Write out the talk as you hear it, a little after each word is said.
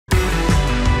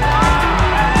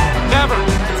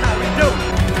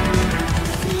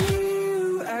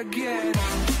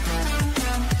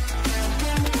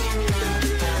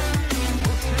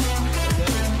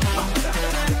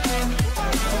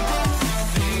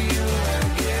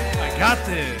got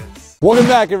this. Welcome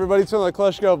back, everybody, to the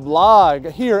Kleschka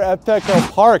vlog here at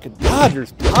Petco Park.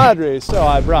 Dodgers, Padres. So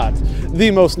I brought the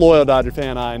most loyal Dodger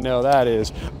fan I know. That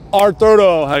is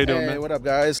Arturo. How you doing, man? Hey, what up,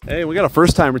 guys? Hey, we got a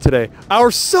first timer today. Our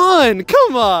son.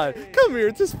 Come on, come here.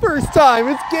 It's his first time.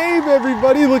 It's Gabe,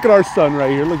 everybody. Look at our son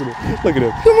right here. Look at him. Look at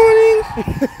him. Good morning.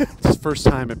 It's his first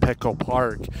time at Petco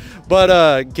Park.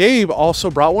 But Gabe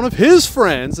also brought one of his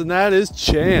friends, and that is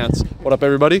Chance. What up,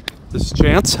 everybody? This is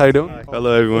Chance. How you doing? Hi.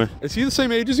 Hello, everyone. Is he the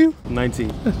same age as you? 19.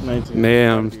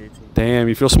 Damn,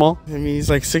 you feel small? I mean, he's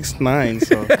like 6'9",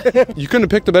 so. You couldn't have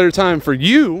picked a better time for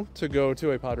you to go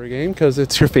to a Padre game because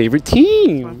it's your favorite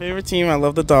team. My favorite team. I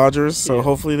love the Dodgers, so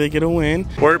hopefully they get a win.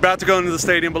 We're about to go into the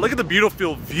stadium, but look at the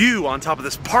beautiful view on top of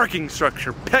this parking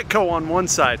structure. Petco on one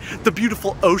side, the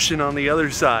beautiful ocean on the other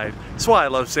side. That's why I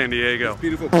love San Diego.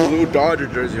 Beautiful blue Dodger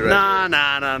jersey, right?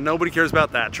 Nah. Nobody cares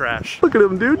about that trash. Look at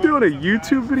him, dude, doing a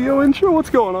YouTube video intro. What's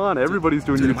going on? Everybody's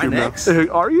doing YouTube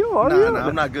now. Are you? No,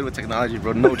 I'm not good with technology,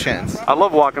 bro. No chance. I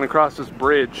love walking across this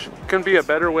bridge. Couldn't be a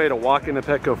better way to walk into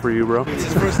Petco for you, bro. It's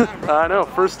his first time, bro. I know,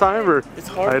 first timer. It's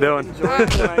hard. How you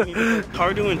doing?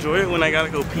 Hard to enjoy it when I gotta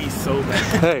go pee so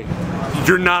bad. Hey,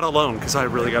 you're not alone, because I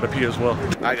really gotta pee as well.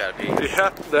 I gotta pee. Yeah,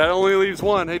 that only leaves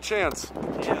one. Hey, Chance.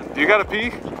 Yeah. Do you gotta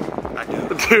pee? I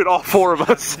do. Dude, all four of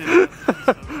us.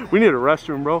 We need a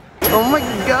restroom, bro. Oh my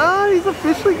God, he's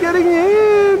officially getting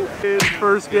in. His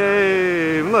first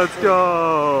game. Let's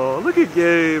go. Look at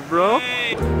Gabe, bro.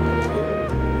 Hey.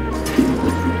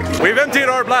 We've emptied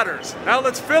our bladders. Now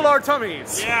let's fill our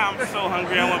tummies. Yeah, I'm so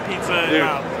hungry. I want pizza. Dude,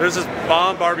 now. there's this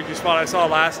bomb barbecue spot I saw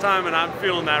last time, and I'm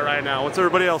feeling that right now. What's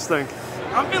everybody else think?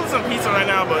 I'm feeling some pizza right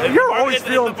now, but if You're always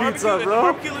feeling pizza, if bro. the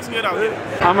barbecue looks good, I'll get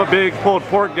it. I'm a big pulled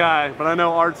pork guy, but I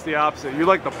know Art's the opposite. You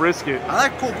like the brisket. I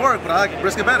like pulled pork, but I like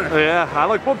brisket better. Yeah, I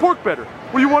like pulled pork better.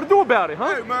 What do you want to do about it,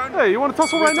 huh? Hey, man. Hey, you want to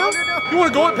tussle right now? You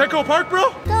want to go at Petco Park,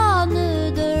 bro?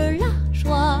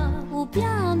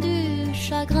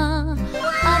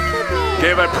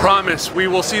 Gabe, I promise we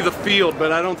will see the field,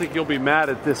 but I don't think you'll be mad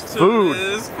at this food.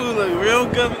 This food looks real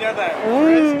good. We got that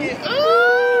brisket.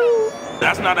 Ooh.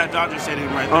 That's not that Dodger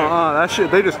Stadium right there. That shit,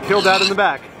 they just killed that in the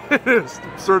back.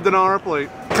 Served it on our plate.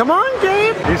 Come on,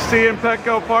 Gabe. You see in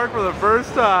Petco Park for the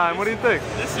first time. What do you think?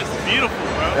 This is beautiful,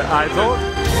 bro. I told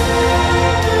you.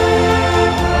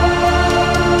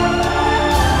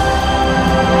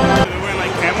 They're wearing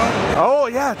like camo. Oh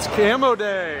yeah, it's camo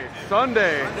day.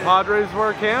 Sunday. Padres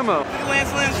wear camo.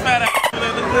 Lance Lynn's fat ass.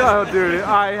 Oh, dude,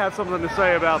 I have something to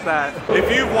say about that.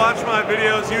 If you've watched my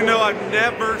videos, you know I've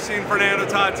never seen Fernando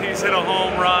Tatis hit a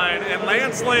home run, and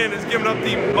Lance Lynn has given up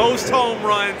the most home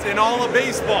runs in all of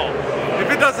baseball. If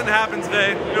it doesn't happen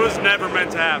today, it was never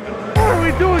meant to happen. Are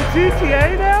we doing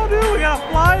GTA now, dude? We got to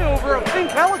fly over a pink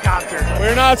helicopter.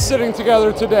 We're not sitting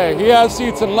together today. He has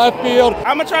seats in left field.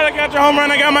 I'm gonna try to catch a home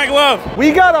run. I got my glove.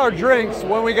 We got our drinks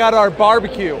when we got our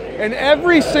barbecue, and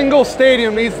every single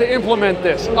stadium needs to implement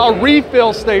this. A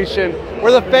refill station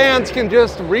where the fans can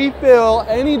just refill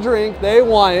any drink they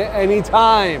want at any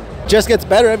time. Just gets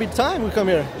better every time we come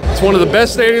here. It's one of the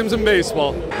best stadiums in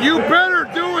baseball. You better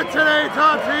do it today,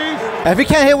 Tatis. If he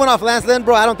can't hit one off Lance Lynn,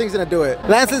 bro, I don't think he's gonna do it.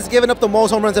 Lance Lynn's giving up the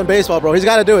most home runs in baseball, bro. He's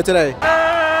gotta do it today.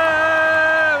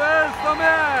 Hey, there's the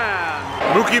man.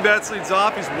 Mookie Betts leads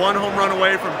off. He's one home run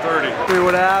away from 30. See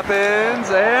what happens,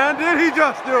 and did he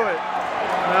just do it?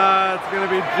 It's going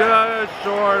to be just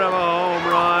short of a home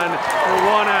run for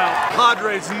 1 out.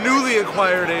 Padres' newly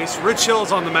acquired ace, Rich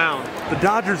Hill's on the mound. The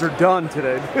Dodgers are done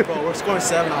today. Bro, we're scoring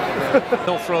 7 off of that.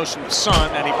 Hill throws from the sun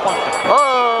and he plunked it.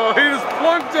 Oh, he just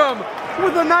plunked him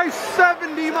with a nice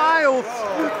 70 miles.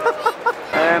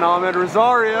 And Ahmed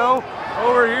Rosario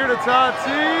over here to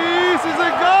Tatis. Is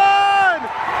it gone?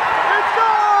 It's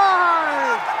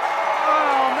gone!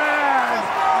 Oh, man.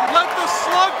 Let the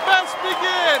slugfest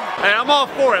begin. Hey, I'm all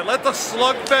for it. Let the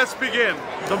slugfest begin.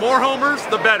 The more homers,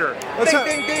 the better. Ding,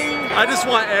 ding, ding. I just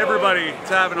want everybody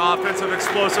to have an offensive,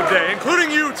 explosive day, including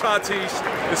you, Tatis,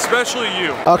 especially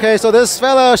you. Okay, so this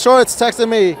fella Shorts texted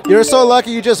me, "You're so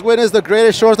lucky you just witnessed the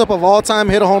greatest shortstop of all time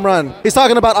hit a home run." He's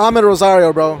talking about Ahmed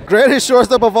Rosario, bro. Greatest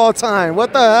shortstop of all time.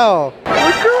 What the hell? Look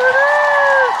who it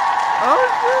is! Oh,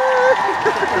 shit!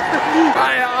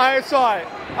 I saw it.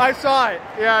 I saw it.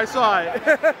 Yeah, I saw it.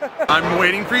 I'm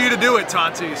waiting for you to do it,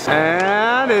 Tatis.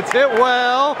 And it's hit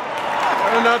well.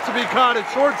 Enough to be caught at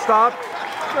shortstop.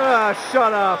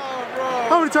 Shut up.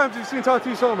 How many times have you seen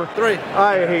Tatis homer? 3.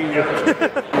 I hate you.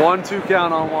 1-2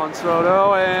 count on Juan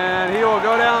Soto, and he will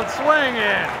go down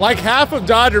swinging. Like half of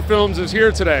Dodger Films is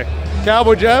here today.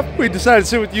 Cowboy Jeff, we decided to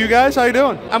sit with you guys. How you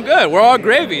doing? I'm good. We're all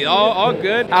gravy. All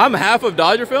good. I'm half of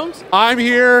Dodger Films. I'm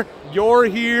here. You're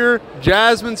here.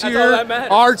 Jasmine's That's here. all that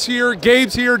matters. Art's here.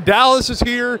 Gabe's here. Dallas is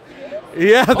here.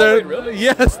 Yeah, they're really?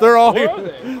 yes, they're all Where here. are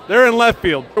they? They're in left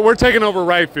field. We're taking over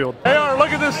right field. Hey,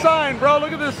 look at this sign, bro.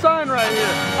 Look at this sign right here.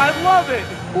 I love it.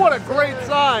 What a great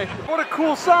sign. What a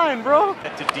cool sign, bro.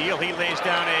 To deal, he lays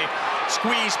down a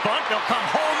squeeze bunt. They'll come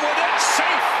home with it.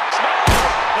 Safe. No,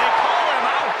 they call him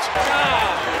out.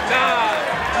 Nah.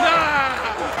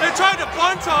 They tried to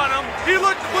bunt on him. He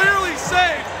looked clearly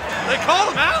safe. They call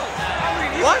him out.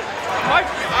 What?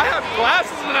 I have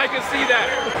glasses and I can see that.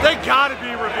 They gotta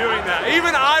be reviewing that.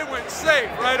 Even I went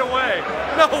safe right away.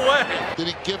 No way. Did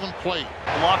he give him plate?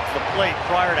 Blocked the plate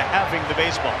prior to having the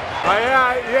baseball.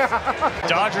 Yeah.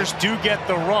 Dodgers do get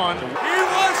the run. He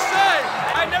was safe.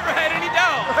 I never had any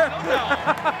doubt. No doubt.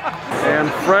 And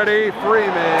Freddie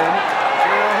Freeman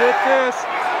will hit this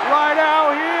right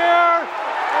out here.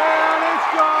 And it's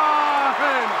gone.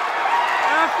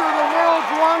 After the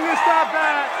world's longest at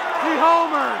bat, he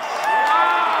homers.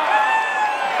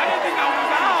 I didn't think I was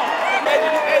out.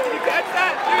 Hey, did you catch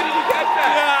that? Dude, did you catch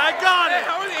that? Yeah, I got it.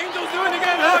 How are the Angels doing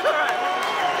again?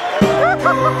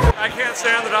 I can't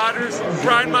stand the Dodgers.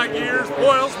 Grind my gears,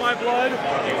 boils my blood.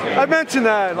 I mentioned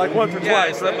that like once or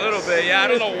twice. Yes, a little bit. Yeah, I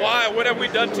don't know why. What have we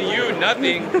done to you?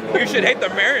 Nothing. You should hate the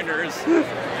Mariners.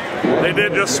 They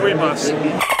did just sweep us. The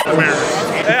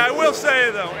Mariners. Hey, I will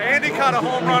say though, Andy caught a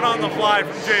home run on the fly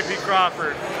from J.P.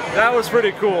 Crawford. That was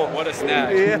pretty cool. What a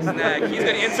snag. Yeah. Snag. He's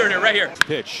going to insert it right here.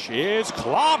 Pitch is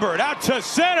clobbered out to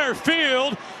center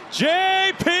field.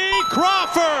 J.P.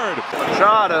 Crawford.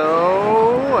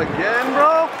 Machado again,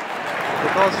 bro. They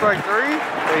call strike 3?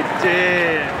 They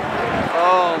did.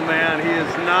 Oh man, he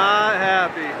is not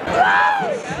happy.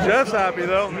 Jeff's happy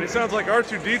though. He sounds like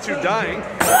R2-D2 dying.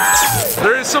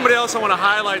 There is somebody else I want to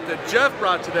highlight that Jeff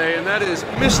brought today, and that is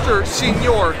Mr.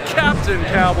 Senior Captain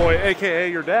Cowboy,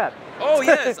 aka your dad. Oh,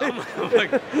 yes. I'm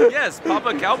like, yes,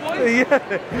 Papa Cowboy? Yeah,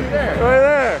 right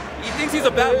there. He thinks he's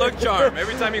a bad luck charm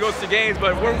every time he goes to games,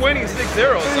 but we're winning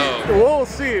 6-0, so. We'll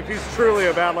see if he's truly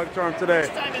a bad luck charm today.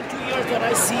 First time in 2 years that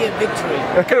I see a victory.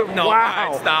 No, wow.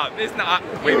 all right, stop. It's not.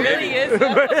 It really is.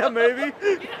 Yeah, maybe.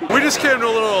 We just came to a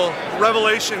little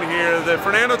revelation here that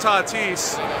Fernando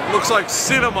Tatis looks like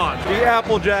Cinnamon, the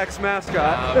Applejack's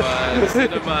mascot.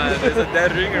 Cinnamon. There's a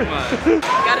dead ringer, man.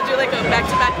 Gotta do like a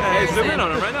back-to-back Hey, comparison. zoom in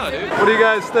on him right now, dude. What do you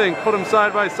guys think? Put them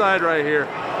side by side right here.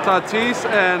 Tatis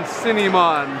and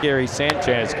Cinnamon. Gary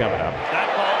Sanchez coming up.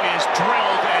 That ball is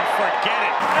drilled and forget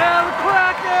it. And the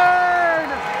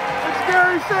Kraken! It's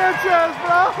Gary Sanchez,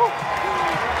 bro!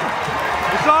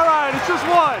 It's alright, it's just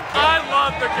one. I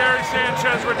love the Gary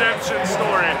Sanchez redemption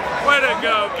story. Way to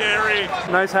go, Gary.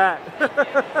 Nice hat.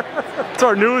 It's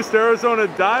our newest Arizona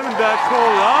Diamondback,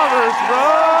 Cole Roberts,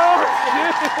 bro.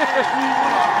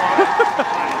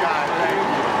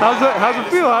 How's it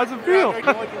feel? How's it feel?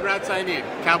 Congrats, I need.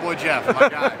 Cowboy Jeff, my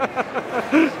guy.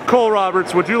 Cole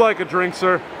Roberts, would you like a drink,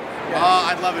 sir?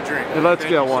 I'd love a drink. Let's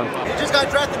get one. He just got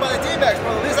drafted by the D-backs,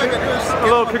 bro. The least I can do is A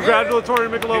little congratulatory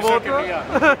Michelob Ultra.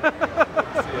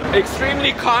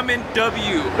 Extremely common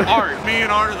W. Art. Me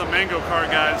and Art are the mango car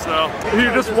guys, though.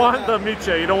 You just want the miche.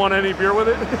 You don't want any beer with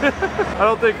it? I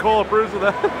don't think Cole approves of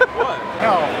that. What?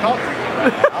 No, healthy.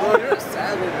 Oh, you're a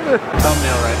savage.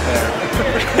 Thumbnail right there.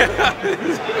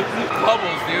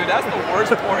 Bubbles, dude. That's the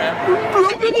worst pour ever.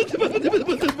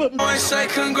 I say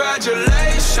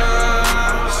congratulations.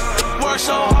 Work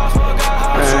so hard, forgot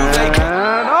how to make it.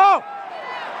 And oh!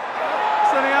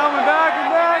 Sending Alvin back and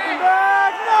back and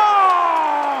back.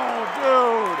 No!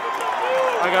 Dude.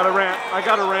 I got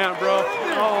a rant, bro.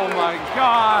 Oh my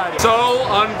God. So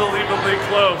unbelievably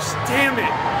close. Damn it.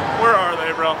 Where are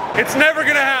they, bro? It's never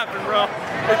gonna happen, bro.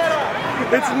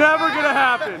 It's never gonna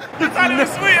happen. It's not even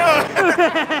sweet.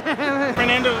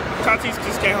 Fernando Tatis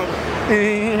just came home.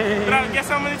 But I guess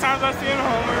how many times I've seen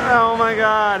homer. Oh my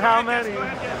God, how many?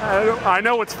 I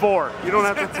know it's 4. You don't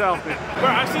have to tell me. Bro,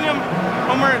 I've seen him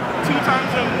homer 2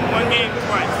 times in 1 game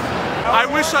twice. I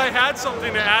wish I had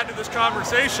something to add to this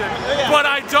conversation, but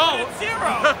I don't. 0.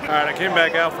 All right, I came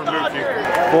back out for Mookie.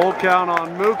 Full count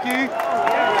on Mookie.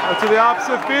 To the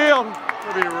opposite field.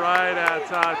 It'll be right at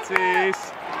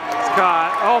Tatis.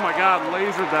 Scott, oh my God,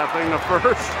 lasered that thing to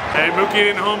first. Hey, Mookie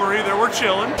didn't homer either. We're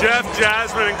chilling. Jeff,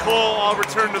 Jasmine, and Cole all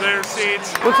returned to their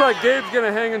seats. Looks like Gabe's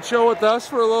gonna hang and chill with us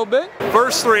for a little bit.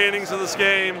 First 3 innings of this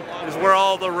game is where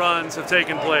all the runs have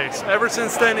taken place. Ever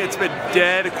since then, it's been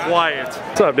dead quiet.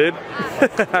 What's up, dude?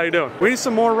 How you doing? We need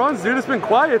some more runs, dude. It's been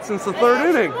quiet since the 3rd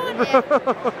inning.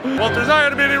 Well, if there's not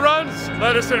gonna be any runs,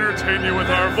 let us entertain you with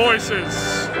our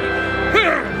voices.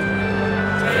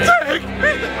 Take me!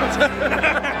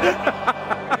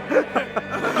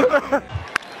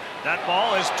 That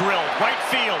ball is drilled right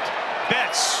field.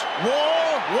 Betts,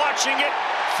 Wall watching it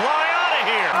fly out of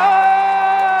here.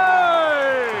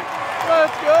 Hey!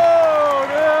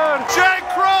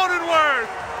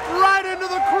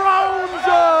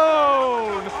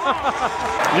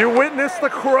 You witnessed the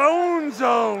Crone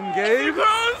Zone, Gabe.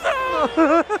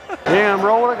 Damn,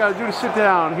 bro, what I gotta do to sit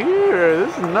down here?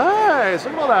 This is nice.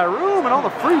 Look at all that room and all the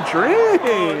free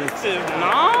drinks. This is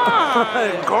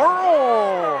nice.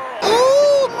 Girl.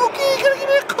 Ooh, Mookie, gotta give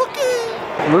me a cookie.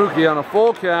 Mookie on a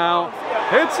full count.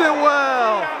 Hits it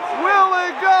well. Will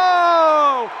it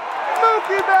go?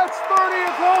 Mookie Betts'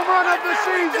 30th home run of the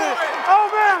season. Oh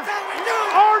man,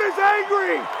 Art is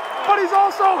angry, but he's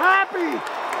also happy.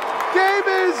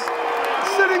 Gabe is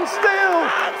sitting still.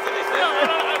 I'm sitting still.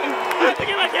 I have to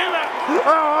get my camera.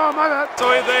 Oh, my bad.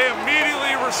 So they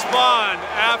immediately respond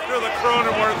after the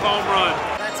Cronenworth home run.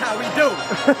 That's how we do.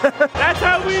 That's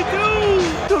how we do.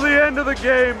 To the end of the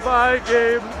game. Bye,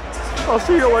 Gabe. I'll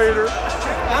see you later.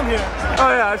 I'm here.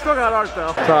 Oh yeah, I still got Art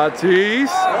though.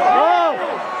 Tatis. Oh!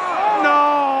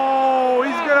 No!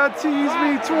 He's gonna tease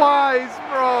me twice,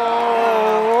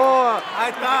 bro. I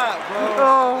thought, bro.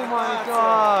 Oh my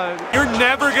God. You're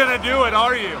never gonna do it,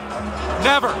 are you?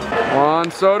 Never. Juan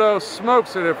Soto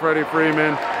smokes it at Freddie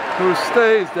Freeman, who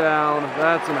stays down.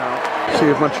 That's an out. See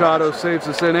if Machado saves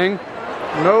this inning.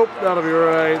 Nope, that'll be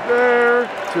right there.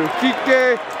 To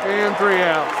Kike and 3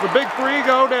 outs. The big three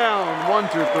go down. 1,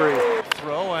 2, 3.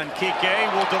 Throw and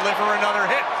Kike will deliver another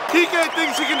hit. Kike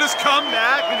thinks he can just come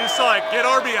back and just like get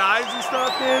RBIs and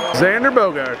stuff, dude. Xander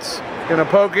Bogaerts gonna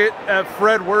poke it at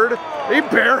Fredward. He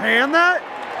barehand that?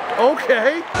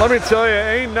 Okay. Let me tell you,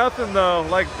 ain't nothing though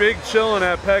like big chillin'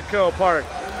 at Petco Park.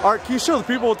 Art, can you show the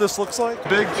people what this looks like?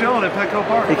 Big chillin' at Petco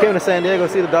Park. He came to San Diego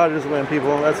to see the Dodgers win,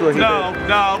 people. That's what he did.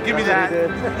 No, give me that.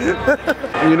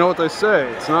 You know what they say,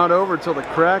 it's not over until the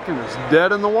Kraken is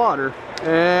dead in the water.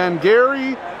 And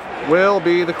Gary will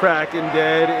be the Kraken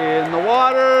dead in the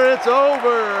water. It's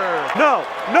over. No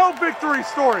victory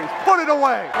stories. Put it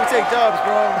away. We take dubs,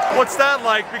 bro. What's that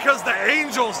like? Because the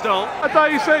Angels don't. I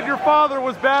thought you said your father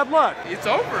was bad luck. It's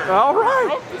over. All right.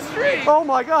 Broke the streak. Oh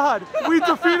my God. We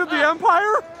defeated the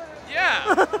Empire?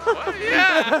 Yeah. What?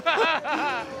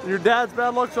 Yeah. Your dad's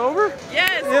bad luck's over?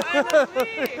 Yes,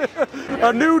 finally.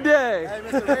 A new day. Hey,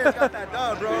 Mr. Reyes got that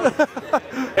dub, bro.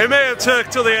 It may have took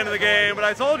till the end of the game, but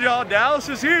I told y'all Dallas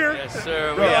is here. Yes,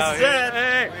 sir. We out here.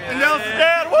 Hey, and Dallas is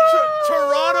dead.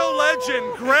 Toronto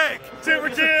legend Greg. 2 for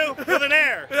 2 with an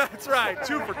air. That's right.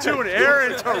 2 for 2 in air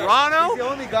in Toronto. He's the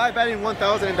only guy batting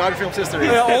 1,000 in Dodger Films history.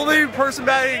 The only person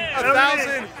batting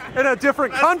 1,000 in a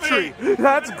different country.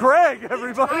 That's Greg,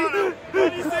 everybody. What are you doing?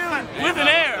 With an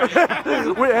air.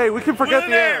 Hey, we can forget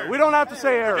the air. We don't have to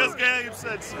say air. Because Gabe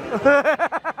said so.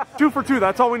 2 for 2.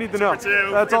 That's all we need to know. 2 for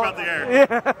 2. That's all. About the air. Yeah.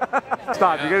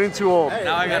 Stop. You're getting too old.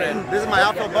 Now I got it. This is my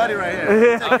outfield buddy right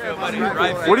here.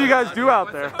 What do you guys do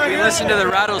out there? We listen to the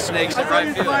rattlesnakes in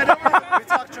right field. We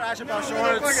talk trash about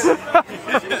shorts.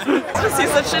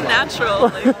 He's such a natural.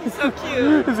 Like, he's so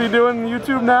cute. Is he doing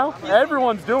YouTube now?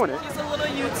 Everyone's doing it. He's a little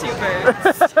YouTuber.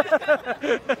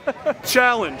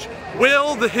 Challenge.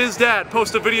 Will his dad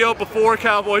post a video before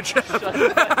Cowboy Jeff?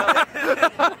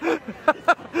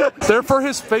 They're for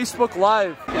his Facebook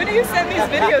Live. Who do you send these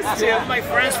videos to? My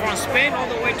friends from Spain all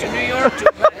the way to New York.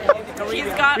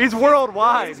 He's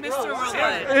worldwide. He's Mr.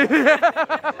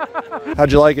 Worldwide.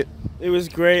 How'd you like it? It was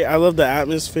great. I love the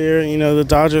atmosphere. You know, the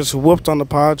Dodgers whooped on the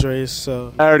Padres,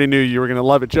 so. I already knew you were going to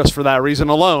love it just for that reason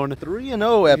alone.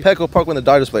 3-0 at Petco Park when the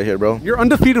Dodgers play here, bro. You're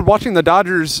undefeated watching the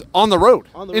Dodgers on the road,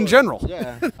 in general.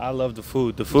 Yeah. I love the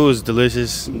food. The food is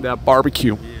delicious. That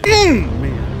barbecue.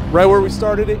 Man. Right where we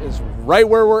started it is right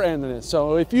where we're ending it.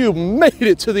 So if you made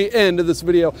it to the end of this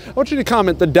video, I want you to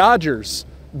comment, the Dodgers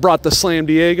brought the Slam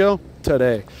Diego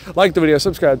today. Like the video,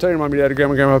 subscribe, tell your mom, your dad,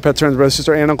 your grandma, pets, friends, brother,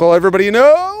 sister, and uncle, everybody you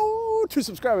know to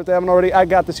subscribe if they haven't already. I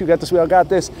got this, you got this, we all got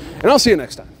this, and I'll see you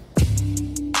next time.